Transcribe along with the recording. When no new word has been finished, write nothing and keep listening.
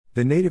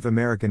The Native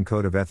American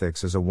Code of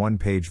Ethics is a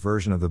one-page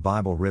version of the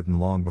Bible written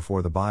long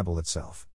before the Bible itself.